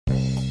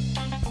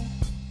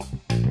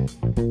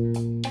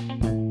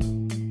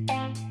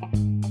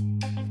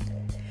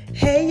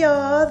Hey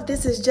y'all,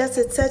 this is Just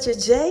a Touch of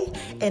J,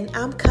 and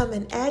I'm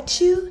coming at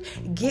you,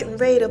 getting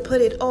ready to put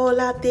it all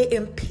out there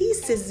in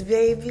pieces,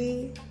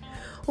 baby.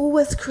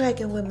 What's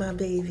cracking with my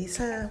babies,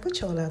 huh?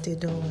 What y'all out there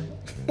doing?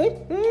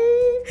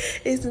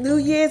 It's New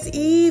Year's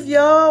Eve,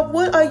 y'all.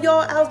 What are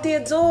y'all out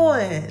there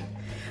doing?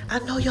 I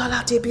know y'all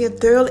out there being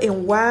thorough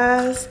and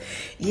wise.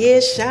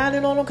 Yeah,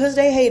 shining on them because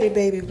they hate it,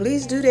 baby.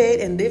 Please do that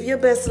and live your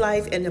best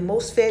life and the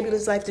most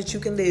fabulous life that you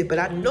can live. But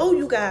I know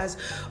you guys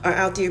are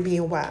out there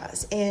being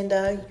wise. And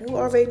you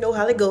already know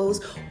how it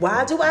goes.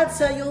 Why do I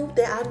tell you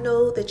that I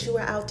know that you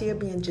are out there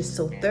being just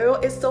so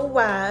thorough and so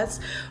wise?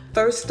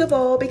 First of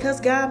all,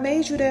 because God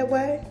made you that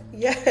way.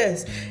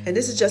 Yes. And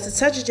this is Just a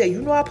Touch of J.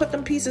 You know I put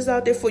them pieces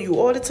out there for you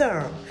all the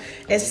time.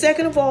 And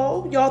second of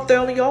all, y'all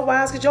thorough and y'all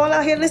wise because y'all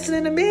out here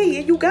listening to me.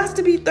 And you got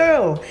to be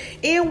thorough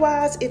and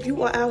wise if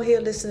you are out here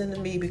listening to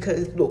me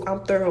because, look,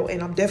 I'm thorough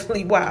and I'm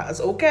definitely wise,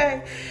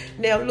 okay?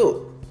 Now,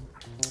 look,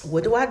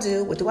 what do I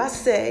do? What do I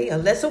say?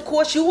 Unless, of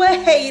course, you a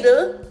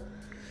hater.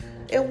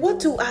 And what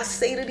do I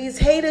say to these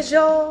haters,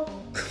 y'all?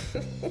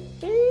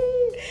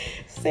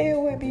 Say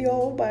it with me,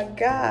 oh my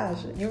gosh.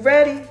 You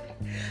ready?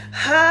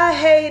 Hi,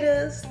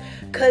 haters,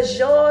 because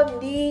y'all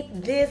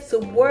need this to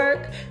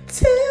work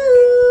too.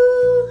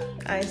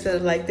 I ain't said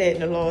it like that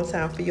in a long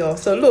time for y'all.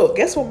 So look,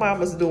 guess what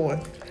mama's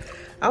doing?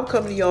 I'm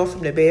coming to y'all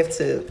from the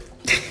bathtub.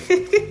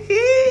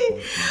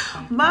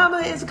 Mama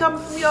is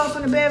coming from y'all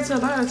from the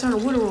bathtub. I gotta turn the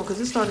water on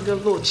because it's starting to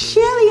get a little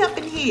chilly up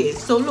in here.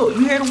 So look,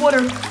 you hear the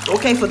water?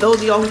 Okay, for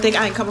those of y'all who think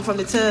I ain't coming from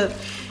the tub,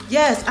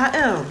 yes, I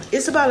am.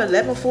 It's about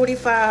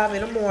 11:45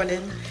 in the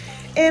morning.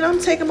 And I'm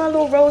taking my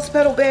little rose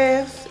petal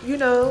bath. You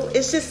know,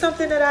 it's just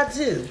something that I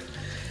do.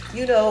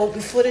 You know,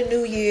 before the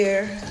new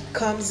year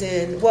comes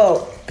in.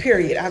 Well,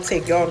 period.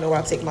 Y'all know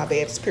I take my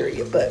baths,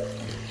 period. But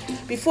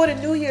before the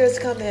new year's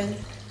come in,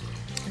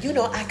 you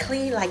know, I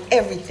clean like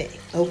everything,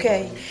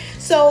 okay?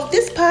 So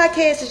this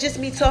podcast is just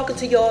me talking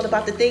to y'all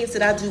about the things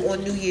that I do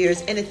on New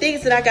Year's and the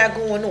things that I got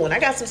going on. I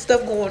got some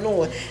stuff going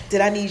on that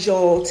I need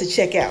y'all to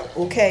check out,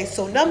 okay?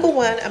 So number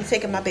one, I'm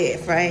taking my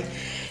bath, right?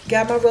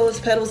 Got my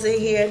rose petals in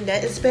here,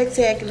 nothing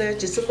spectacular,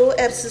 just a little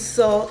Epsom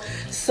salt,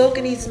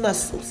 soaking these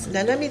muscles.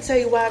 Now, let me tell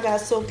you why I got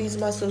to soak these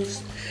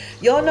muscles.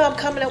 Y'all know I'm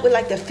coming up with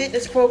like the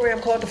fitness program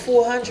called the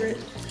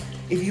 400.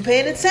 If you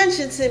paying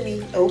attention to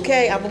me,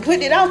 okay, I'm going to put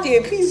it out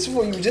there in pieces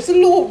for you, just a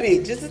little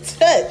bit, just a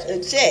touch,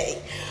 a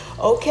J.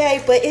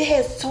 Okay, but it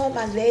has toned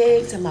my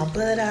legs and my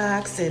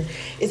buttocks, and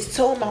it's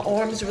toned my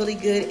arms really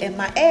good and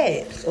my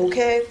abs,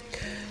 okay?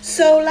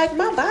 So, like,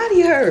 my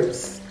body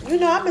hurts. You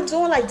know, I've been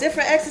doing like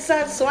different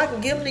exercises so I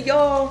can give them to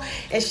y'all.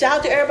 And shout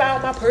out to everybody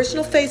on my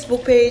personal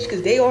Facebook page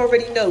because they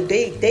already know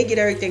they get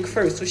everything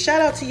first. So shout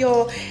out to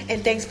y'all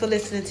and thanks for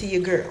listening to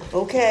your girl.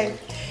 Okay.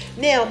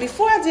 Now,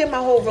 before I did my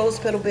whole rose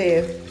petal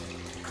bath,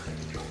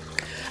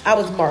 I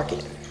was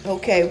marketing.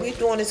 Okay, we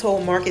doing this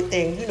whole market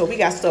thing. You know, we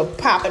got stuff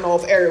popping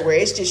off everywhere.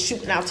 It's just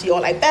shooting out to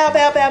y'all like bow,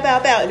 bow, bow,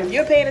 bow, bow. And if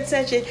you're paying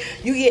attention,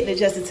 you getting the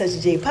Just a Touch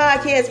of J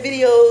podcast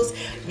videos.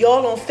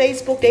 Y'all on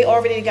Facebook, they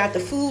already got the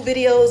food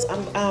videos.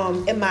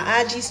 In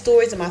my IG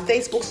stories and my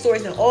Facebook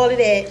stories and all of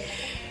that.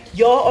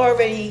 Y'all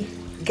already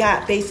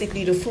got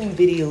basically the food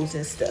videos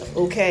and stuff,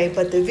 okay?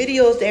 But the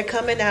videos, they're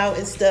coming out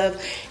and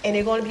stuff, and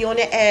they're going to be on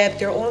the app.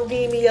 They're on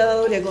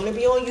Vimeo. They're going to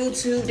be on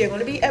YouTube. They're going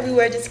to be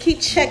everywhere. Just keep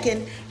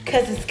checking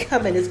because it's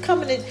coming. It's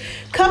coming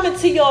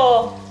to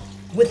y'all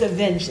with a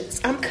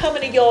vengeance. I'm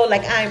coming to y'all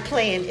like I ain't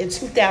playing in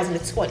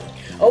 2020,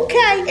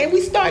 okay? And we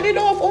started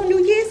off on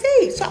New Year's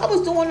Eve, so I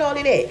was doing all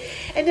of that.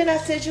 And then I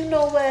said, you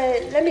know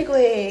what? Let me go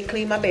ahead and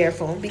clean my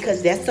bathroom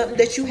because that's something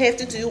that you have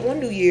to do on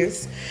New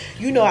Year's.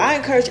 You know, I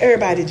encourage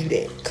everybody to do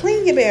that.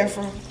 Clean your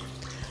bathroom.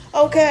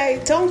 Okay,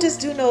 don't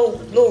just do no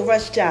little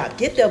rush job.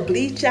 Get the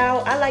bleach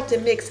out. I like to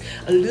mix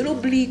a little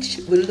bleach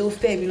with a little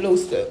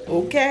fabulosa,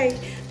 okay?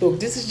 Look,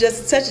 this is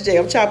Just a Touch of J.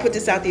 I'm trying to put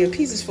this out there in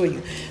pieces for you.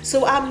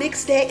 So I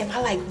mix that, and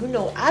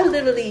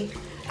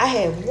I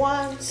have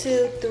 1,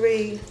 2,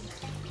 3,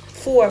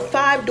 4,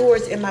 5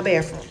 doors in my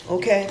bathroom,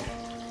 okay?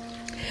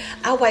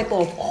 I wipe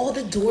off all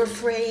the door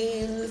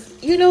frames,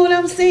 you know what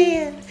I'm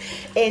saying?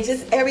 And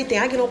just everything.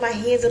 I get on my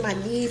hands and my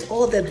knees,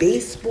 all the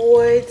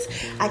baseboards.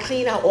 I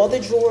clean out all the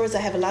drawers.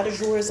 I have a lot of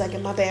drawers like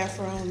in my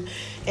bathroom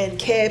and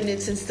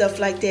cabinets and stuff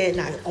like that.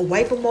 And I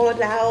wipe them all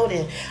out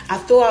and I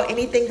throw out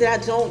anything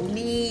that I don't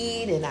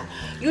need. And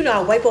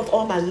I wipe off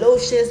all my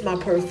lotions, my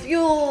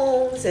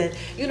perfumes. And,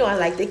 I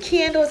like the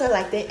candles. I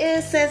like the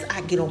incense.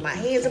 I get on my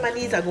hands and my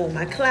knees. I go in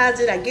my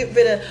closet. I get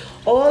rid of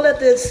all of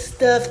the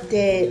stuff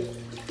that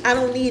I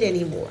don't need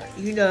anymore,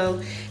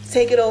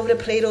 take it over to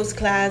Plato's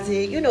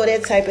closet,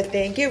 that type of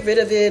thing. Get rid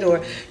of it or,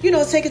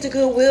 take it to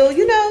Goodwill,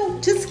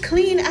 just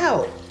clean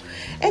out.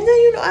 And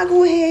then, I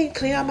go ahead and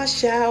clean out my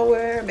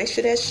shower, make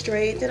sure that's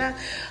straight. Then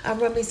I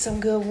run me some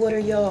good water,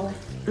 y'all.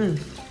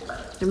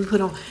 Let me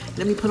put on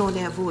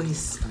that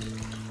voice.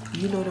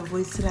 You know the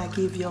voice that I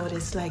give y'all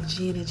that's like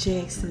Janet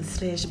Jackson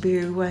 /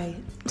 Barry White.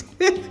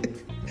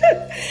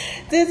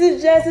 This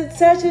is just a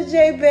touch of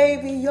J,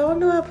 baby. Y'all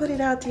know I put it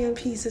out there in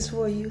pieces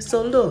for you.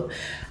 So look,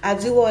 I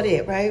do all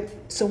that, right?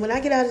 So when I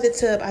get out of the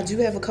tub, I do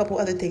have a couple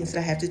other things that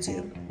I have to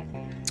do.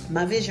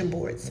 My vision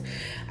boards.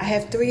 I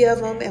have 3 of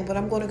them, and what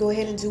I'm going to go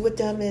ahead and do with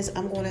them is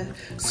I'm going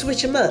to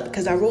switch them up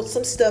because I wrote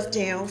some stuff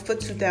down for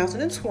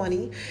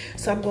 2020.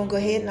 So I'm going to go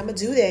ahead and I'm going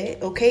to do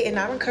that, okay? And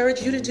I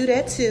encourage you to do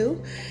that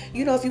too.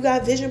 You know, if you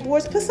got vision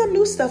boards, put some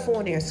new stuff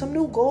on there, some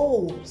new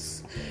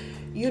goals.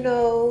 You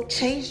know,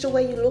 change the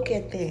way you look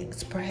at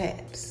things,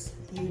 perhaps,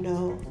 you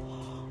know.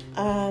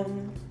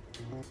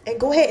 And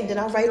go ahead, and then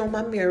I'll write on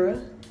my mirror,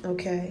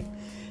 okay?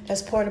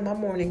 That's part of my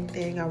morning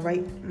thing. I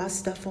write my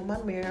stuff on my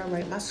mirror. I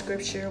write my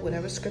scripture,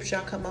 whatever scripture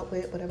I come up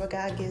with, whatever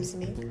God gives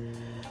me.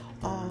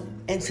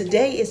 And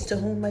today is to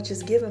whom much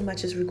is given,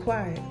 much is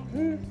required.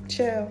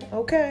 Child,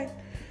 okay.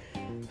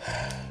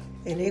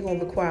 And they're going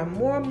to require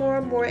more and more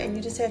and more, and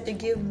you just have to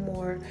give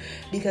more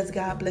because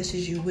God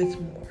blesses you with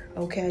more,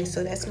 okay?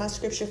 So that's my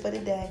scripture for the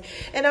day.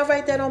 And I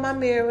write that on my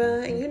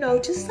mirror, and, you know,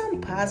 just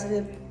some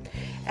positive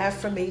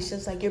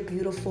affirmations like you're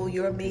beautiful,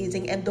 you're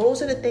amazing. And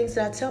those are the things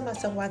that I tell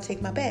myself when I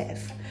take my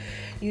bath.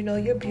 You know,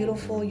 you're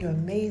beautiful, you're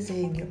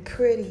amazing, you're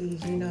pretty,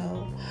 you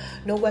know.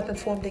 No weapon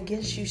formed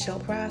against you shall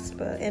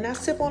prosper. And I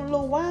sip on a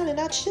little wine and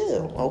I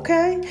chill,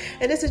 okay?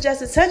 And this is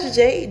just a touch of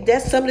J.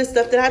 That's some of the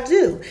stuff that I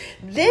do.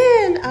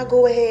 Then I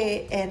go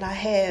ahead and I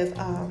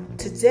have,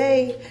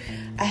 today,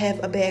 I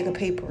have a bag of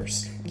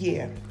papers.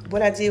 Yeah.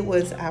 What I did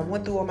was I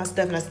went through all my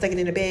stuff and I stuck it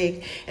in a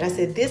bag. And I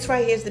said, this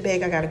right here is the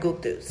bag I got to go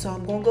through. So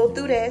I'm going to go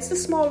through that. It's a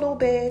small little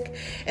bag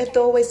and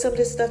throw away some of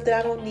this stuff that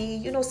I don't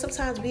need. You know,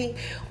 sometimes we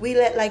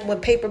let, like,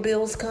 when paper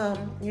bills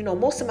come, you know,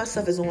 most of my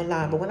stuff is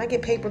online. But when I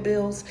get paper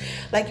bills,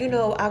 like, you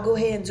know, I'll go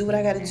ahead and do what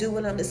I got to do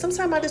with them. And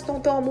sometimes I just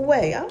don't throw them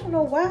away. I don't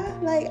know why.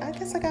 Like, I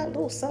guess I got a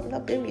little something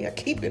up in me. I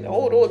keep it,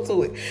 hold on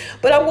to it.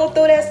 But I won't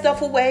throw that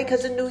stuff away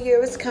because the new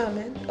year is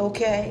coming,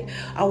 okay?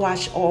 I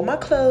wash all my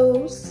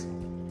clothes.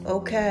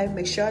 Okay,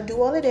 make sure I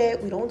do all of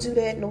that. We don't do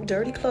that. No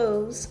dirty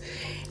clothes.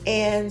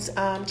 And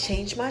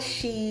change my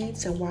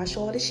sheets and wash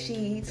all the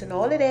sheets and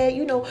all of that.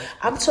 You know,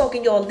 I'm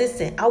talking, y'all,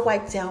 listen, I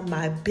wipe down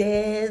my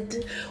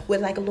bed with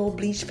like a little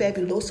bleach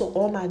fabuloso,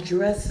 all my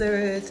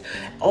dressers,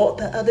 all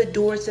the other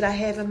doors that I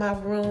have in my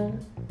room.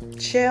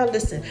 Child,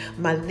 listen,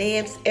 my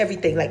lamps,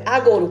 everything. Like,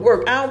 I go to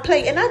work, I don't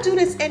play. And I do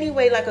this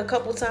anyway, like a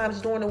couple times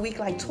during the week,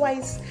 like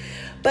twice.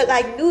 But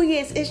like New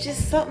Year's, it's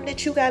just something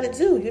that you got to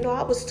do. You know,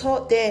 I was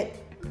taught that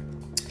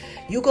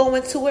you go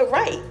into it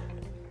right,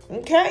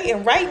 okay?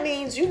 And right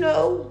means, you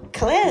know,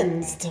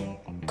 cleansed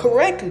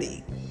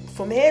correctly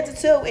from head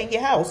to toe in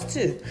your house,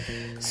 too.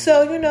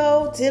 So, you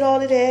know, did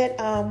all of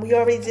that. We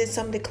already did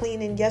some of the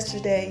cleaning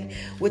yesterday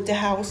with the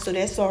house, so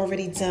that's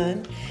already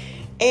done.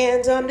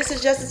 And this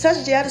is just a touch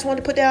of J. I just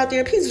wanted to put that out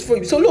there in pieces for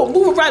you. So, look,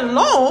 moving right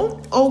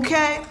along,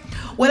 okay?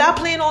 What I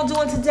plan on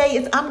doing today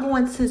is I'm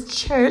going to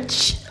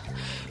church.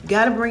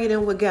 Got to bring it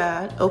in with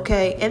God,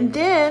 okay? And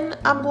then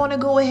I'm going to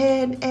go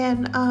ahead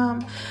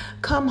and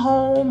come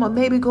home or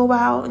maybe go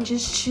out and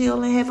just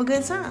chill and have a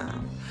good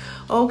time,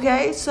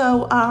 okay?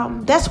 So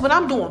that's what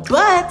I'm doing.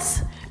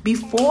 But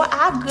before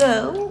I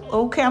go,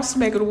 okay, I'm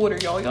smacking the water,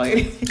 y'all.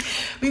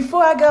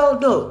 Before I go,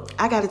 look,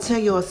 I got to tell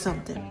y'all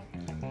something.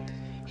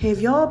 Have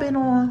y'all been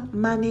on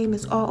My Name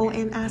is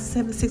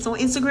RONI76 on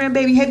Instagram,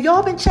 baby? Have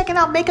y'all been checking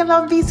out Making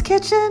Love V's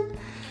Kitchen?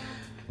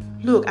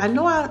 Look, I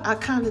know I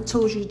kind of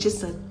told you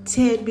just a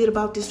tad bit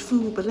about this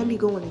food, but let me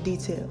go into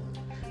detail.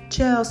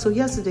 Child, so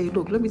yesterday,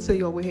 look, let me tell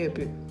y'all what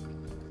happened.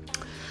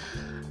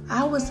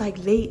 I was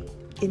like late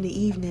in the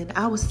evening.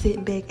 I was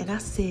sitting back and I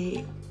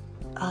said,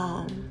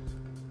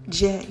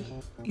 Jay,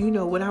 you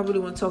know, when I really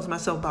want to talk to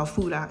myself about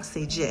food, I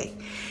say Jay.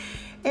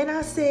 And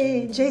I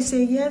said, Jay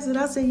said yes, and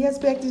I said yes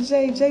back to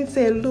Jay. Jay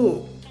said,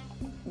 look,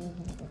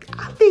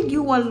 I think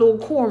you want a little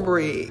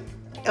cornbread.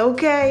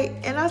 Okay,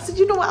 and I said,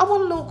 you know what? I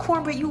want a little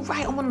cornbread. You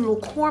right? I want a little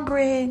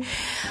cornbread.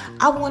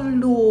 I want a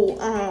little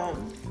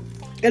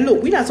And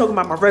look, we're not talking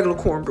about my regular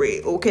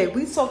cornbread. Okay,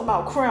 we talking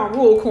about Crown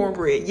Royal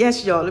cornbread.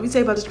 Yes, y'all. Let me tell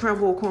you about this Crown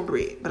Royal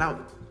cornbread. But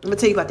I'm gonna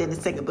tell you about that in a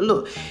second. But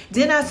look,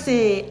 then I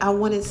said I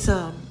wanted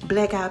some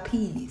black eyed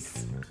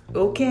peas.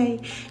 Okay,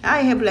 I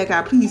ain't had black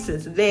eyed peas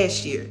since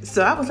last year,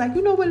 so I was like,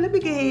 you know what? Let me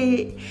go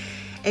ahead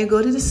and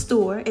go to the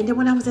store. And then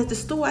when I was at the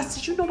store, I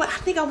said, you know what? I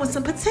think I want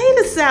some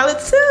potato salad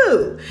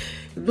too.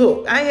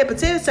 Look, I ain't had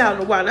potato salad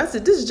in a while. And I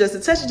said, this is just a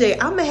touch of J.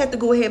 I'm going to have to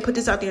go ahead and put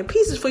this out there in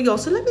pieces for y'all.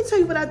 So let me tell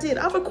you what I did.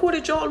 I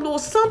recorded y'all a little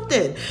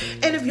something.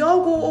 And if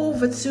y'all go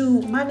over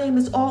to My Name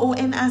is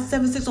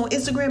RONI76 on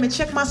Instagram and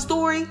check my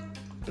story,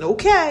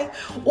 okay,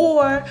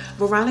 or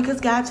Veronica's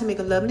Guide to Make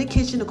a Love in the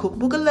Kitchen, the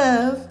Cookbook of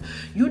Love,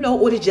 you know,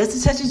 or the Just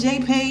a Touch of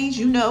J page,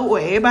 you know, or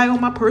everybody on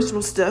my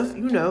personal stuff,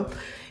 you know.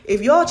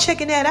 If y'all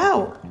checking that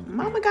out,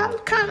 Mama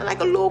got kind of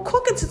like a little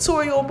cooking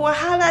tutorial, boy,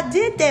 how I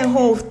did that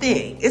whole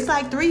thing. It's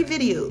like 3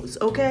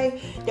 videos,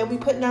 okay, that we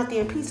putting out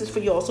there in pieces for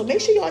y'all. So make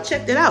sure y'all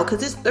check that out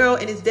because it's thorough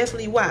and it's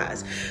definitely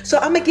wise. So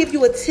I'm going to give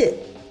you a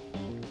tip.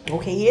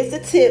 Okay, here's the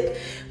tip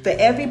for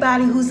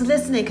everybody who's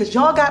listening because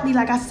y'all got me,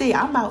 like I said,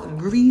 I'm out in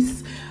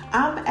Greece.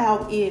 I'm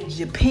out in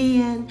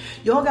Japan.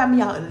 Y'all got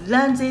me out in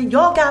London.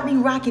 Y'all got me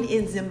rocking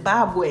in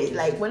Zimbabwe.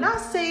 Like, when I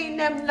say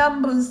them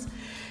numbers,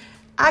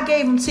 I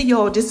gave them to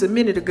y'all just a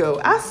minute ago.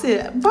 I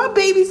said, my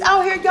babies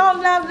out here, y'all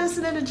love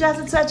listening to Just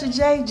a Touch of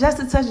J. Just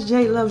a Touch of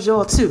J loves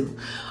y'all too.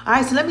 All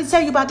right, so let me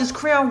tell you about this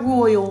Crown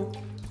Royal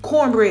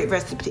cornbread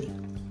recipe.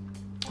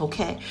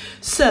 Okay,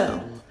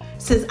 so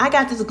since I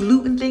got this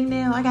gluten thing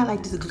now, I got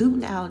like this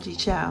gluten allergy,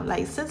 child.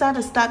 Like, since I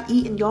done stopped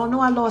eating, y'all know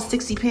I lost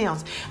 60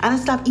 pounds. I done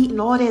stopped eating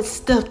all that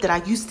stuff that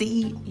I used to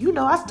eat. You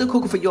know, I still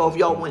cooking for y'all if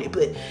y'all want it,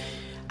 but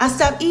I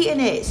stopped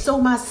eating it. So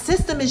my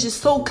system is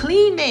just so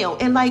clean now.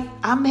 And like,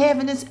 I'm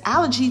having this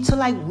allergy to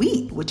like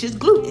wheat, which is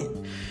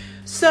gluten.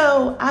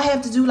 So I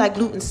have to do like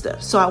gluten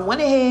stuff. So I went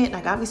ahead and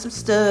I got me some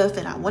stuff,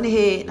 and I went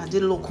ahead and I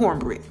did a little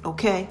cornbread.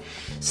 Okay.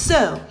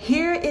 So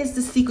here is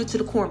the secret to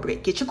the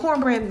cornbread. Get your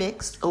cornbread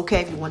mixed. Okay.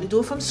 If you want to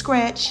do it from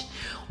scratch,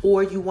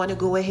 or you want to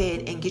go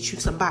ahead and get you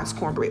some box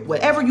cornbread,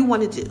 whatever you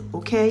want to do.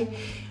 Okay.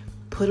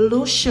 Put a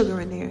little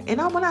sugar in there.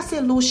 And when I say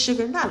a little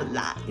sugar, not a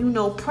lot, you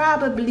know,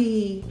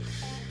 probably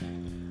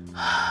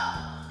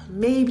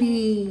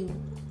maybe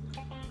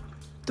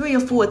 3 or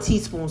 4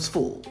 teaspoons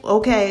full,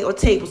 okay, or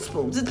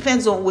tablespoons. It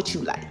depends on what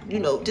you like, you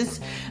know,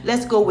 just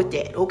let's go with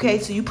that, okay?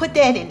 So you put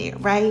that in there,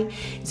 right?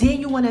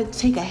 Then you want to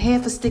take a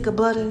half a stick of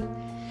butter,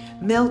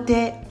 melt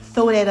that,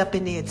 throw that up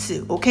in there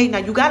too, okay? Now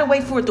you got to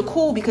wait for it to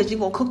cool, because you're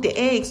going to cook the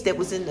eggs that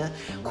was in the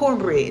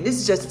cornbread. And this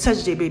is just a touch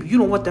of J, baby. You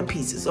don't want them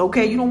pieces,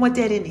 okay? You don't want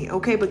that in there,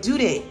 okay? But do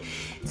that.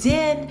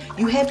 Then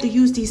you have to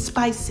use these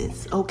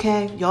spices,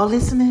 okay? Y'all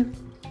listening?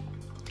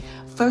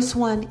 First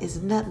one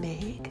is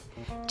nutmeg,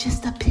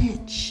 just a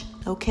pinch,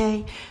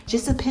 okay?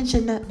 Just a pinch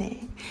of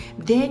nutmeg.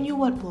 Then you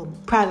want, well,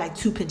 probably like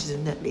 2 pinches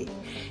of nutmeg.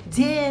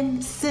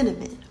 Then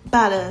cinnamon,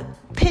 about a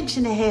pinch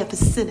and a half of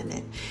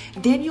cinnamon.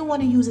 Then you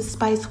want to use a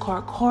spice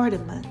called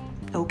cardamom,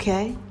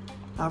 okay?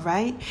 All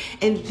right?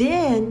 And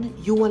then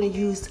you want to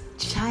use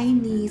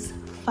Chinese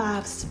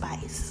 5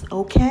 spice,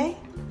 okay?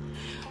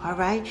 All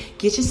right?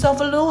 Get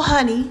yourself a little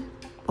honey,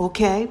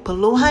 okay? Put a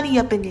little honey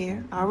up in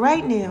there, all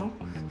right now?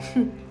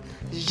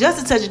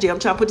 Just a touch of J. I'm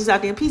trying to put this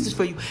out there in pieces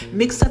for you.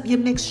 Mix up your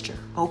mixture,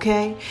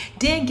 okay?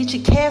 Then get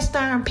your cast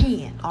iron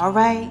pan, all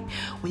right?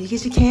 When you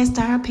get your cast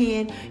iron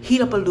pan, heat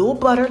up a little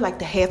butter, like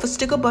the half a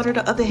stick of butter,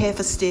 the other half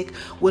a stick,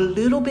 with a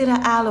little bit of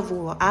olive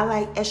oil. I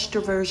like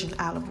extra virgin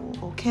olive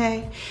oil,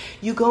 okay?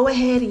 You go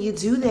ahead and you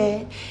do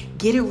that.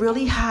 Get it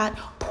really hot.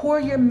 Pour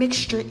your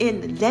mixture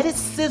in. Let it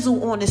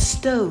sizzle on the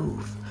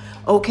stove,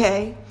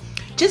 okay?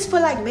 Just for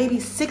like maybe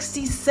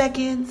 60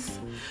 seconds,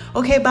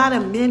 okay? About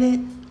a minute.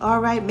 All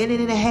right,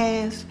 minute and a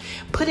half.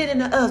 Put it in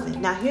the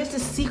oven. Now, here's the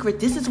secret.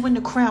 This is when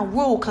the Crown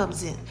Royal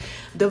comes in.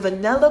 The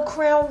vanilla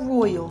Crown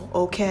Royal,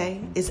 okay,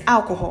 is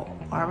alcohol.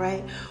 All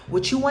right.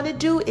 What you want to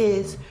do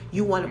is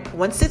you want to,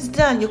 once it's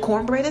done, your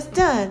cornbread is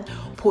done,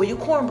 pour your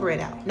cornbread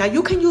out. Now,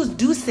 you can use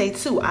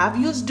Douce too. I've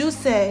used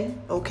Douce,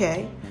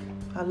 okay.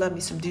 I love me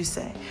some Douce.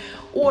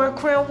 Or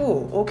Crown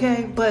Royal,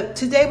 okay. But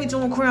today we're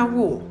doing Crown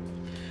Royal.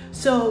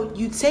 So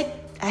you take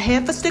a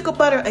half a stick of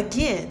butter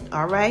again,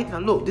 all right? Now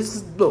look, this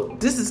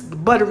is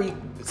buttery,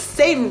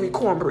 savory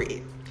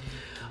cornbread.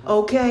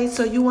 Okay,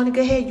 so you want to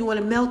go ahead, you want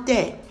to melt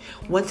that.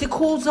 Once it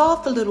cools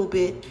off a little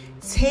bit,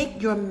 take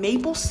your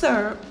maple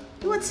syrup.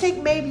 You want to take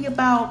maybe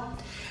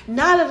about,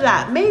 not a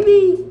lot,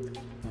 maybe,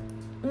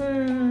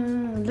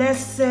 let's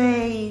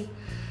say,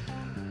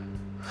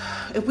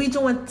 if we're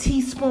doing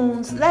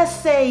teaspoons, let's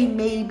say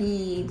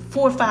maybe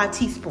 4 or 5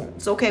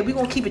 teaspoons. Okay, we're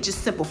going to keep it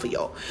just simple for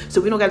y'all.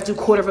 So we don't got to do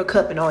 1/4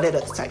 cup and all that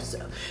other type of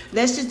stuff.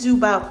 Let's just do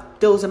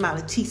about those amount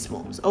of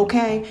teaspoons,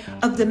 okay,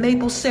 of the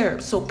maple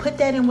syrup. So put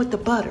that in with the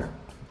butter.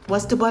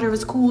 Once the butter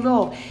is cooled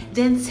off,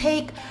 then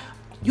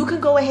you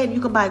can go ahead and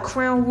you can buy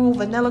Crown Royal,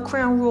 vanilla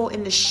Crown Royal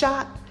in the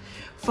shop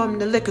from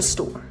the liquor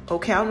store.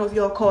 Okay, I don't know if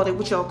y'all call it,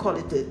 what y'all call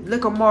it, the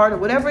liquor mart or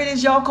whatever it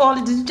is y'all call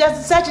it. It's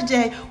just such a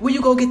day where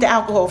you go get the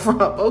alcohol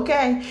from,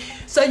 okay?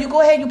 So you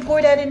go ahead and you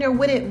pour that in there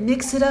with it,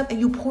 mix it up, and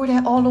you pour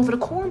that all over the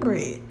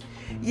cornbread.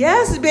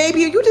 Yes,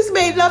 baby, you just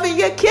made love in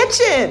your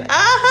kitchen.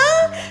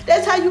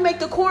 That's how you make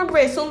the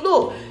cornbread. So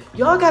look,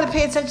 y'all got to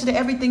pay attention to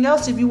everything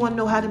else if you want to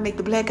know how to make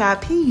the black eyed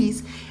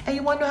peas and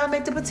you want to know how to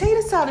make the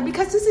potato salad,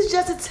 because this is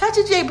just a touch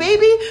of J,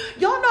 baby.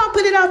 Y'all know I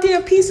put it out there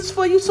in pieces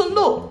for you. So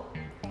look,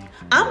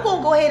 I'm going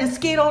to go ahead and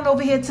skate on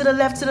over here to the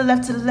left, to the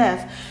left, to the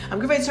left. I'm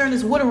going to turn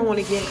this water on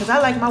again because I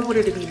like my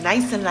water to be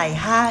nice and like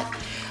hot.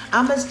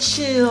 I'm going to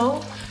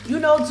chill, do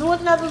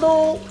another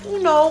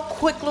little,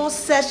 quick little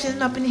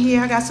session up in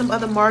here. I got some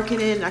other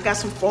marketing. I got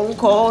some phone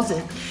calls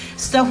and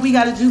stuff we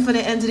got to do for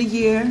the end of the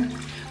year.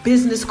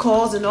 Business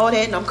calls and all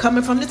that. And I'm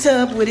coming from the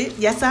tub with it.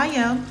 Yes, I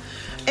am.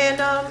 And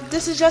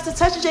this is just a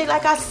touch of J,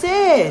 like I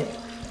said.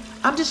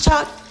 I'm just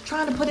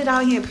trying to put it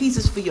out here in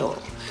pieces for y'all.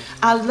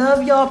 I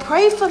love y'all.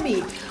 Pray for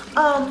me.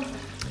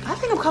 I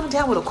think I'm coming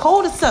down with a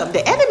cold or something.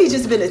 The enemy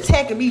just been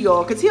attacking me,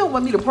 y'all, because he don't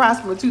want me to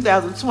prosper in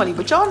 2020.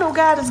 But y'all know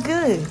God is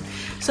good.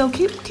 So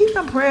keep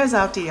them prayers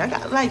out there. I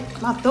got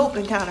my throat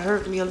been kind of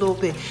hurting me a little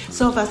bit.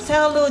 So if I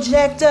sound a little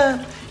jacked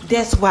up,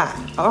 that's why.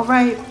 All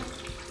right.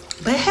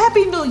 But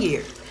Happy New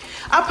Year.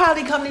 I'll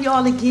probably come to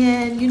y'all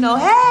again, hey,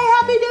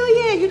 Happy New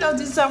Year,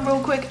 do something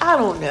real quick. I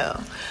don't know.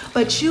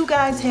 But you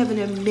guys have an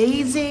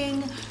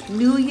amazing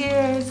New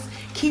Year's.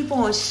 Keep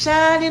on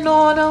shining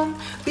on them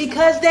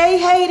because they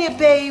hate it,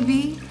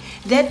 baby.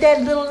 Let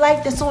that little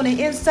light that's on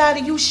the inside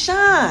of you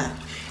shine.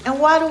 And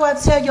why do I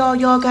tell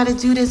y'all got to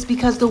do this?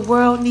 Because the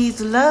world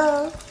needs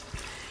love.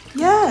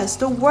 Yes,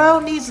 the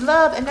world needs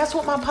love. And that's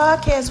what my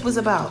podcast was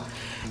about.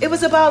 It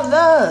was about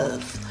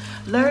love.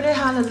 Learning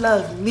how to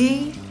love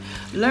me.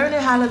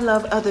 Learning how to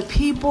love other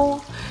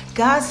people.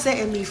 God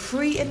setting me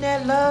free in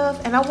that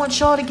love. And I want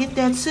y'all to get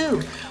that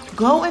too.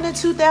 Go into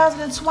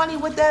 2020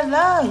 with that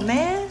love,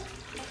 man.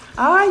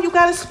 All right, you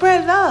got to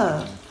spread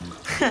love.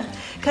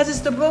 Because it's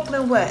the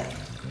Brooklyn way.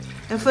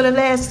 And for the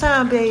last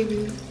time,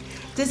 baby,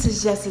 this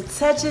is just a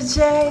touch of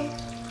J.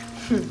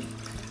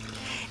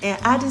 And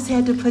I just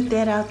had to put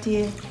that out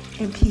there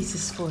in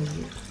pieces for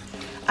you.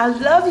 I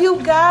love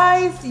you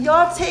guys.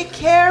 Y'all take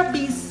care.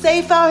 Be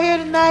safe out here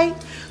tonight.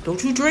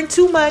 Don't you drink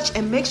too much.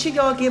 And make sure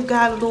y'all give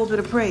God a little bit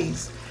of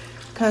praise.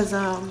 Because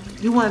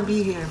you wouldn't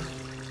be here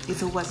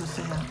if it wasn't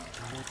for him.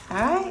 All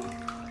right?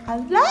 I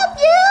love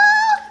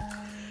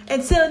you.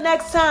 Until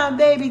next time,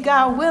 baby,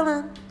 God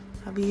willing,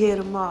 I'll be here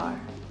tomorrow.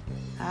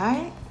 All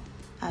right?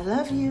 I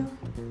love you.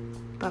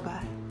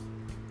 Bye-bye.